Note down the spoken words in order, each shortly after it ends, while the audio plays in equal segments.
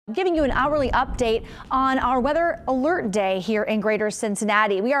Giving you an hourly update on our weather alert day here in Greater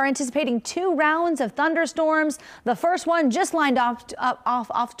Cincinnati. We are anticipating 2 rounds of thunderstorms. The first one just lined off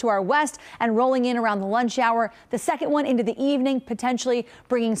to our west and rolling in around the lunch hour. The second one into the evening, potentially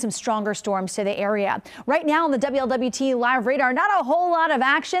bringing some stronger storms to the area. Right now on the WLWT live radar, not a whole lot of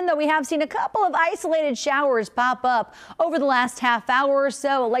action, though we have seen a couple of isolated showers pop up over the last half hour or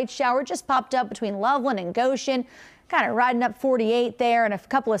so. A light shower just popped up between Loveland and Goshen, kind of riding up 48 there, and a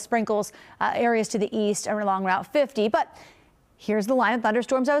couple of sprinkles areas to the east along Route 50. But here's the line of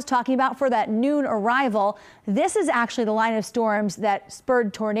thunderstorms I was talking about for that noon arrival. This is actually the line of storms that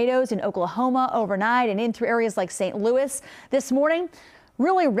spurred tornadoes in Oklahoma overnight and in through areas like St. Louis this morning.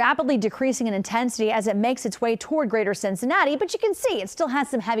 Really rapidly decreasing in intensity as it makes its way toward Greater Cincinnati, but you can see it still has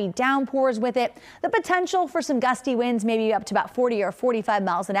some heavy downpours with it. The potential for some gusty winds, maybe up to about 40 or 45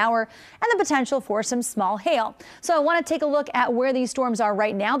 miles an hour, and the potential for some small hail. So I want to take a look at where these storms are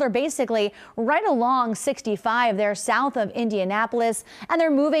right now. They're basically right along 65 there south of Indianapolis, and they're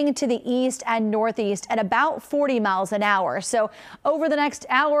moving to the east and northeast at about 40 miles an hour. So over the next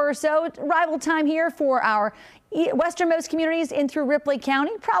hour or so, arrival time here for our westernmost communities in through Ripley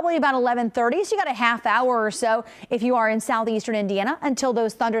County, probably about 11:30. So you got a half hour or so if you are in southeastern Indiana until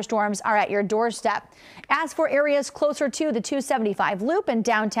those thunderstorms are at your doorstep. As for areas closer to the 275 loop in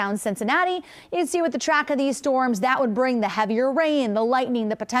downtown Cincinnati, you can see with the track of these storms that would bring the heavier rain, the lightning,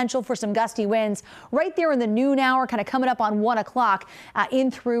 the potential for some gusty winds right there in the noon hour, kind of coming up on 1 o'clock in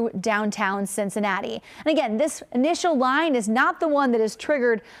through downtown Cincinnati. And again, this initial line is not the one that has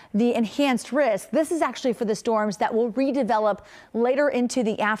triggered the enhanced risk. This is actually for the storm that will redevelop later into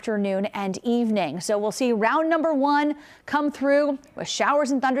the afternoon and evening. So we'll see round number 1 come through with showers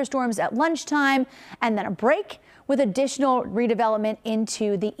and thunderstorms at lunchtime, and then a break with additional redevelopment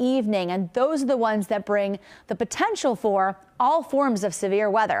into the evening. And those are the ones that bring the potential for all forms of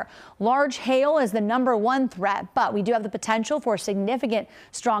severe weather. Large hail is the #1 threat, but we do have the potential for significant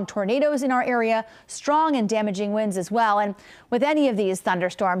strong tornadoes in our area, strong and damaging winds as well. And with any of these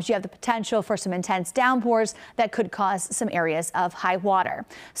thunderstorms, you have the potential for some intense downpours that could cause some areas of high water.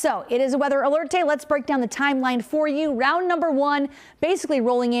 So it is a weather alert day. Let's break down the timeline for you. Round number 1 basically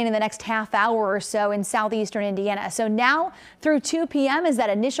rolling in the next half hour or so in southeastern Indiana. So now through 2 p.m. is that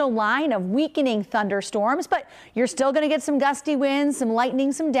initial line of weakening thunderstorms, but you're still going to get some gusty winds, some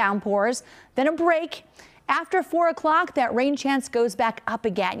lightning, some downpours, then a break. After 4 o'clock, that rain chance goes back up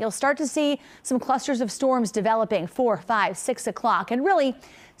again. You'll start to see some clusters of storms developing 4, 5, 6 o'clock, and really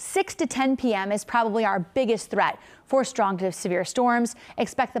 6 to 10 p.m. is probably our biggest threat for strong to severe storms.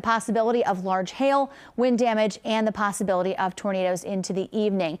 Expect the possibility of large hail, wind damage, and the possibility of tornadoes into the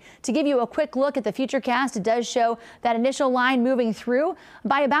evening. To give you a quick look at the futurecast, it does show that initial line moving through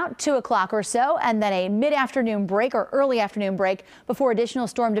by about 2 o'clock or so, and then a mid-afternoon break or early afternoon break before additional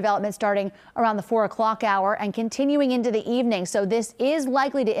storm development starting around the 4 o'clock hour and continuing into the evening. So this is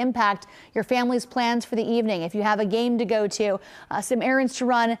likely to impact your family's plans for the evening. If you have a game to go to, some errands to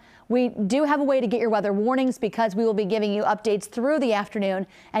run, we do have a way to get your weather warnings because we will be giving you updates through the afternoon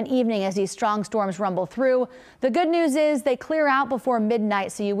and evening as these strong storms rumble through. The good news is they clear out before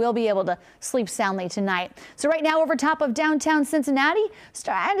midnight, so you will be able to sleep soundly tonight. So right now over top of downtown Cincinnati,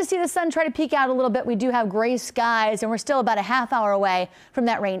 starting to see the sun try to peek out a little bit. We do have gray skies, and we're still about a half hour away from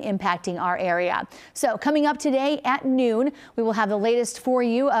that rain impacting our area. So coming up today at noon, we will have the latest for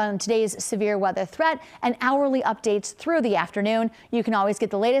you on today's severe weather threat and hourly updates through the afternoon. You can always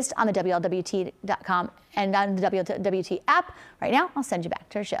get the latest on the WLWT.com and on the WLWT app. Right now, I'll send you back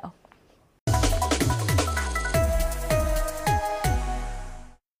to our show.